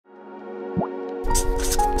Hi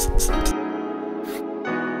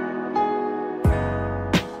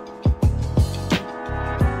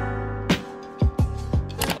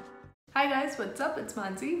guys, what's up? It's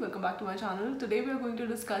Mansi. Welcome back to my channel. Today we are going to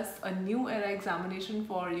discuss a new era examination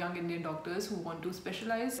for young Indian doctors who want to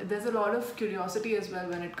specialize. There's a lot of curiosity as well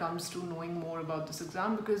when it comes to knowing more about this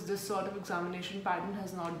exam, because this sort of examination pattern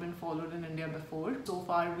has not been followed in India before. So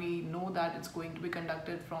far we know that it's going to be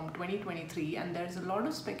conducted from 2023, and there's a lot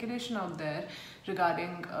of speculation out there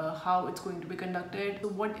regarding how it's going to be conducted. So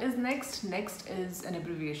what is next? Next is an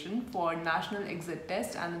abbreviation for National Exit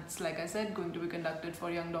Test, and it's, like I said, going to be conducted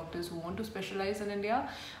for young doctors who want to specialize in India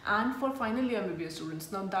and for final year MBBS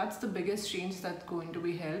students. Now that's the biggest change that's going to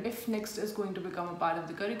be held. If next is going to become a part of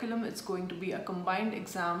the curriculum, it's going to be a combined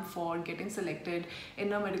exam for getting selected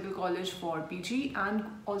in a medical college for PG and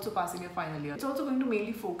also passing your final year. It's also going to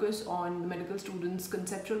mainly focus on medical students'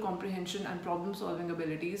 conceptual comprehension and problem solving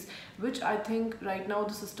abilities, which I think right now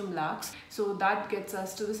the system lacks. So that gets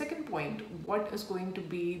us to the second point. What is going to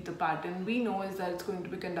be the pattern? We know is that it's going to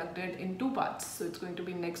be conducted in two parts. So it's going to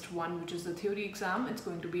be next one, which is the theory exam. It's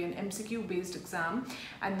going to be an MCQ based exam,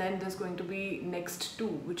 and then there's going to be next two,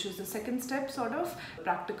 which is the second step sort of.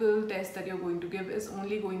 Practical test that you're going to give is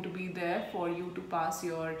only going to be there for you to pass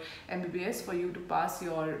your MBBS, for you to pass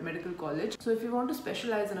your medical college. So if you want to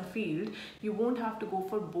specialize in a field, you won't have to go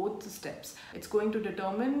for both the steps. It's going to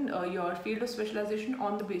determine your field of specialization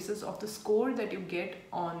on the basis of the score that you get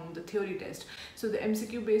on the theory test. So the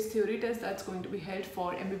MCQ based theory test that's going to be held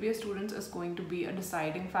for MBBS students is going to be a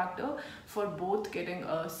deciding factor for both getting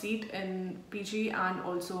a seat in PG and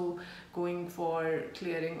also going for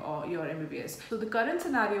clearing your MBBS. So the current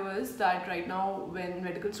scenario is that right now when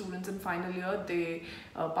medical students in final year, they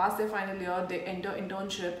pass their final year, they enter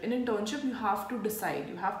internship. In internship you have to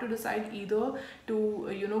decide either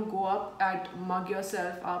to go up and mug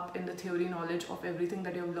yourself up in the theory knowledge of everything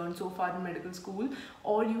that you have learned so far in medical school,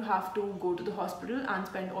 or you have to go to the hospital and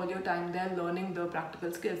spend all your time there learning the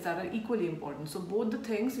practical skills that are equally important. So both the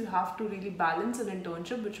things you have to really balance in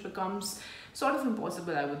internship, which becomes sort of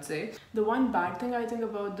impossible, I would say. The one bad thing I think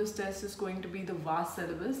about this test is going to be the vast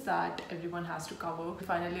syllabus that everyone has to cover.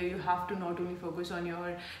 Finally, you have to not only focus on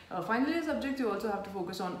your final year subjects, you also have to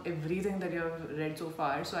focus on everything that you have read so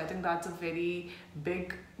far. So I think that's a very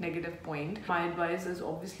big negative point. My advice is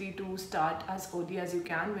obviously to start as early as you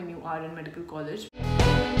can when you are in medical college.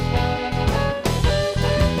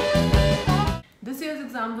 This year's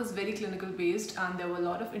exam was very clinical based, and there were a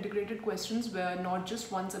lot of integrated questions where not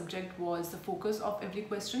just one subject was the focus of every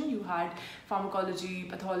question. You had pharmacology,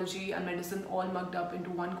 pathology and medicine all mugged up into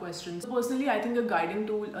one question. So personally, I think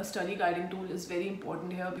a study guiding tool is very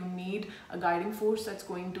important here. You need a guiding force that's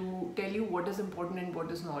going to tell you what is important and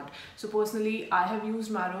what is not. So personally, I have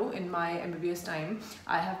used Marrow in my MBBS time.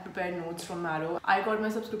 I have prepared notes from Marrow. I got my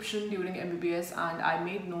subscription during MBBS and I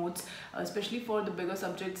made notes, especially for the bigger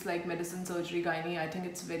subjects like medicine, surgery, I think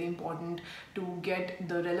it's very important to get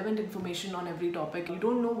the relevant information on every topic. You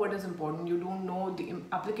don't know what is important, you don't know the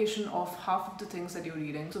application of half of the things that you're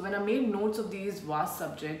reading. So when I made notes of these vast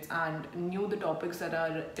subjects and knew the topics that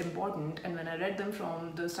are important, and when I read them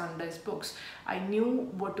from the standardized books, I knew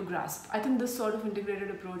what to grasp. I think this sort of integrated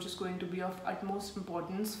approach is going to be of utmost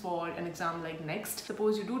importance for an exam like next.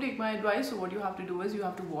 Suppose you do take my advice, so what you have to do is you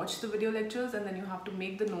have to watch the video lectures and then you have to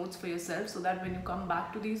make the notes for yourself, so that when you come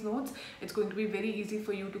back to these notes, it's going to be very easy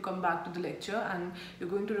for you to come back to the lecture and you're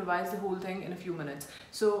going to revise the whole thing in a few minutes.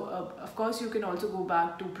 So of course you can also go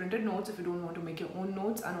back to printed notes if you don't want to make your own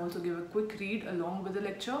notes, and also give a quick read along with the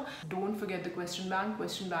lecture. Don't forget the question bank.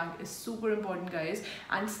 Question bank is super important, guys,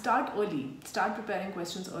 and start early. Start preparing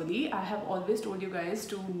questions early. I have always told you guys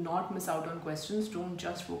to not miss out on questions. Don't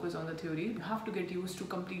just focus on the theory. You have to get used to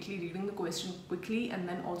completely reading the question quickly and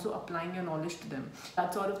then also applying your knowledge to them.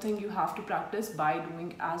 That sort of thing you have to practice by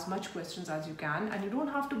doing as much questions as you can, and you don't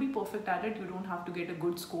have to be perfect at it. You don't have to get a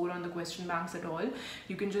good score on the question banks at all.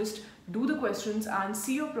 You can just do the questions and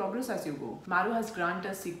see your progress as you go. Marrow has grant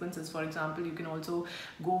test sequences, for example. You can also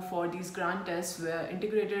go for these grant tests where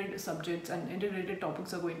integrated subjects and integrated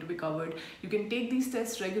topics are going to be covered. You can take these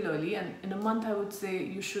tests regularly, and in a month I would say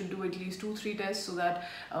you should do at least 2-3 tests, so that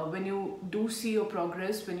when you do see your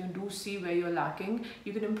progress, when you do see where you're lacking,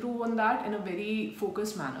 you can improve on that in a very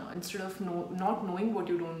focused manner. Instead of not knowing what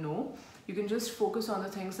you don't know, you can just focus on the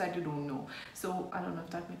things that you don't know. So I don't know if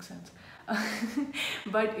that makes sense.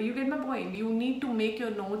 But you get my point. You need to make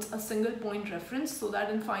your notes a single point reference so that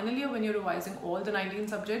in final year when you're revising all the 19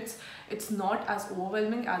 subjects, it's not as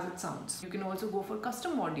overwhelming as it sounds. You can also go for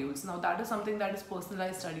custom modules. Now that is something that is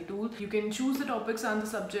personalized study tool. You can choose the topics and the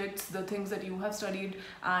subjects, the things that you have studied,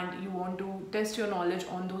 and you want to test your knowledge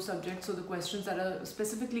on those subjects. So the questions that are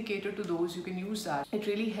specifically catered to those, you can use that. It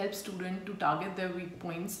really helps students to target their weak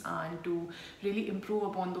points and to really improve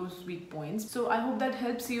upon those weak points. So I hope that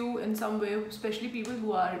helps you in some way, especially people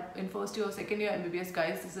who are in first year or second year MBBS.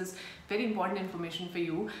 Guys, this is very important information for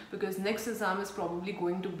you, because next exam is probably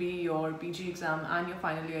going to be your PG exam and your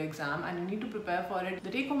final year exam, and you need to prepare for it. The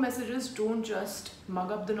take home message is, don't just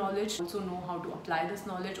mug up the knowledge, also know how to apply this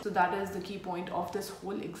knowledge. So that is the key point of this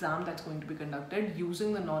whole exam that's going to be conducted,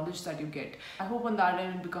 using the knowledge that you get. I hope on that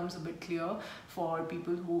end it becomes a bit clear for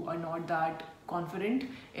people who are not that confident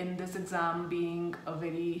in this exam being a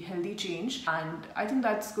very healthy change, and I think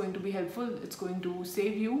that's going to be helpful. It's going to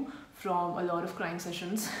save you from a lot of crying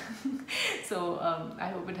sessions. So I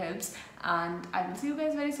hope it helps, and I will see you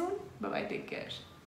guys very soon. Bye bye, take care.